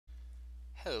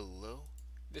Hello,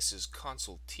 this is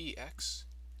Console TX,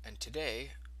 and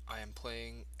today I am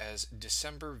playing as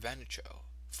December Venicho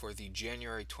for the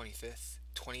January 25th,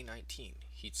 2019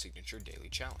 Heat Signature Daily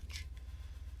Challenge.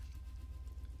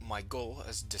 My goal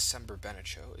as December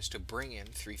Venicho is to bring in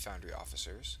 3 Foundry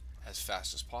officers as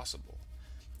fast as possible,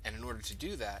 and in order to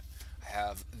do that, I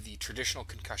have the traditional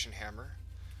concussion hammer,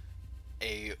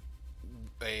 a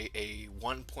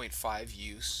 1.5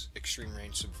 use extreme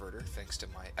range subverter thanks to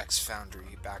my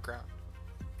ex-Foundry background,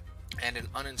 and an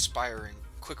uninspiring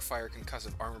quick-fire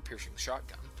concussive armor-piercing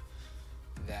shotgun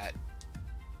that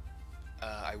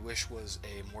I wish was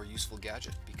a more useful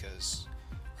gadget because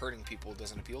hurting people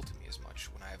doesn't appeal to me as much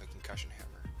when I have a concussion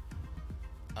hammer.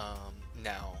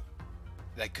 Now,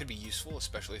 that could be useful,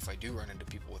 especially if I do run into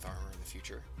people with armor in the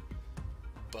future,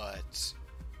 but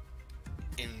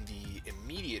in the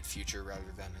immediate future rather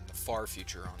than in the far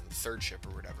future on the third ship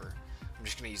or whatever, I'm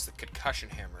just going to use the concussion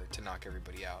hammer to knock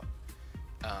everybody out.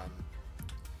 And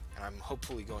I'm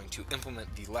hopefully going to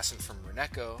implement the lesson from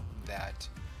Reneko that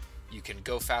you can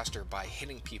go faster by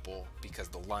hitting people because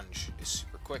the lunge is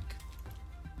super quick.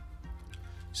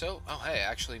 So, oh hey,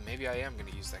 actually maybe I am going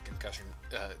to use that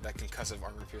concussive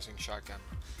armor-piercing shotgun.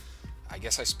 I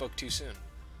guess I spoke too soon.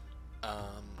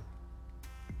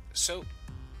 So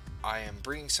I am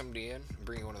bringing somebody in, I'm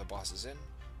bringing one of the bosses in,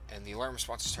 and the alarm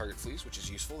responses target flees, which is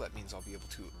useful. That means I'll be able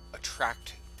to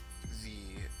attract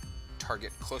the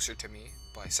target closer to me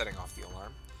by setting off the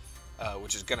alarm,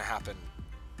 which is going to happen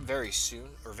very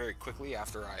soon, or very quickly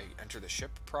after I enter the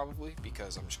ship, probably,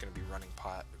 because I'm just going to be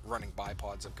running by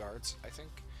pods of guards, I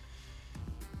think.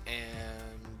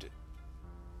 And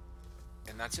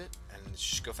that's it, and let's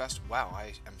just go fast. Wow,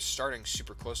 I am starting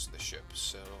super close to the ship,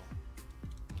 so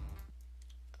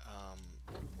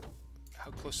how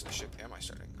close to the ship am I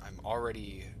starting?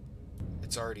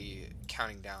 It's already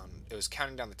counting down. It was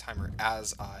counting down the timer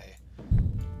as I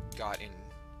got in.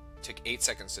 Took 8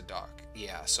 seconds to dock.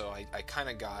 Yeah, so I kind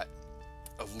of got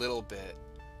a little bit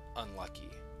unlucky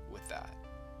with that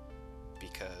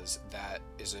because that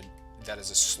is a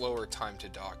slower time to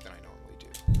dock than I normally do.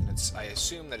 And I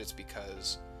assume that it's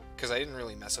because I didn't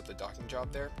really mess up the docking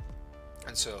job there,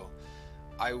 and so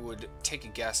I would take a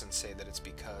guess and say that it's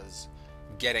because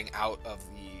getting out of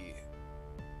the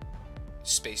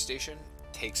space station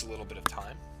takes a little bit of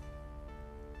time,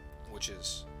 which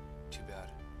is too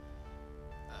bad.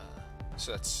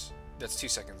 So that's 2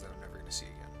 seconds that I'm never going to see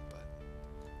again, but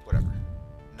whatever.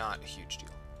 Not a huge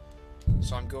deal.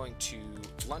 So I'm going to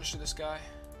lunge to this guy,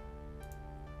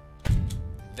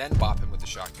 then bop him with the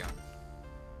shotgun.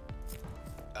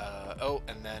 Oh,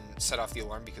 and then set off the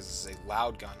alarm because this is a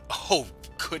loud gun. Oh,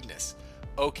 goodness.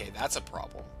 Okay, that's a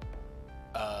problem.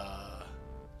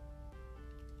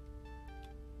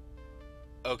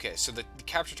 Okay, so the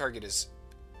capture target is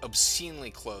obscenely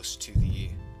close to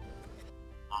the...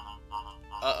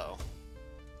 Uh-oh.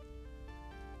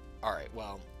 Alright,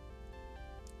 well,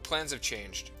 plans have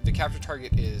changed. The capture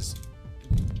target is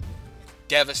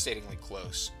devastatingly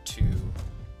close to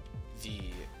the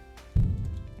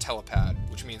telepad,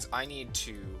 which means I need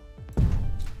to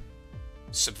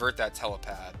subvert that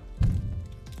telepad.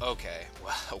 Okay,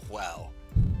 well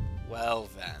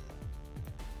then.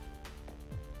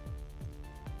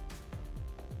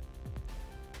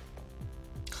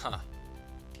 Huh.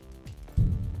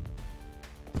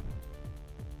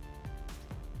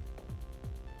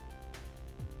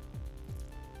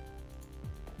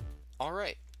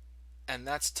 Alright, and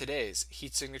that's today's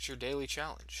Heat Signature Daily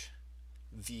Challenge.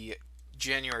 The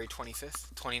January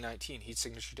 25th, 2019 Heat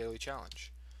Signature Daily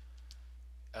Challenge.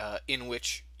 In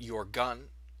which your gun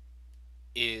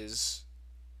is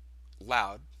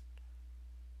loud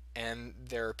and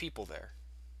there are people there.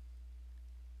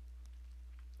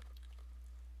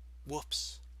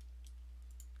 Whoops.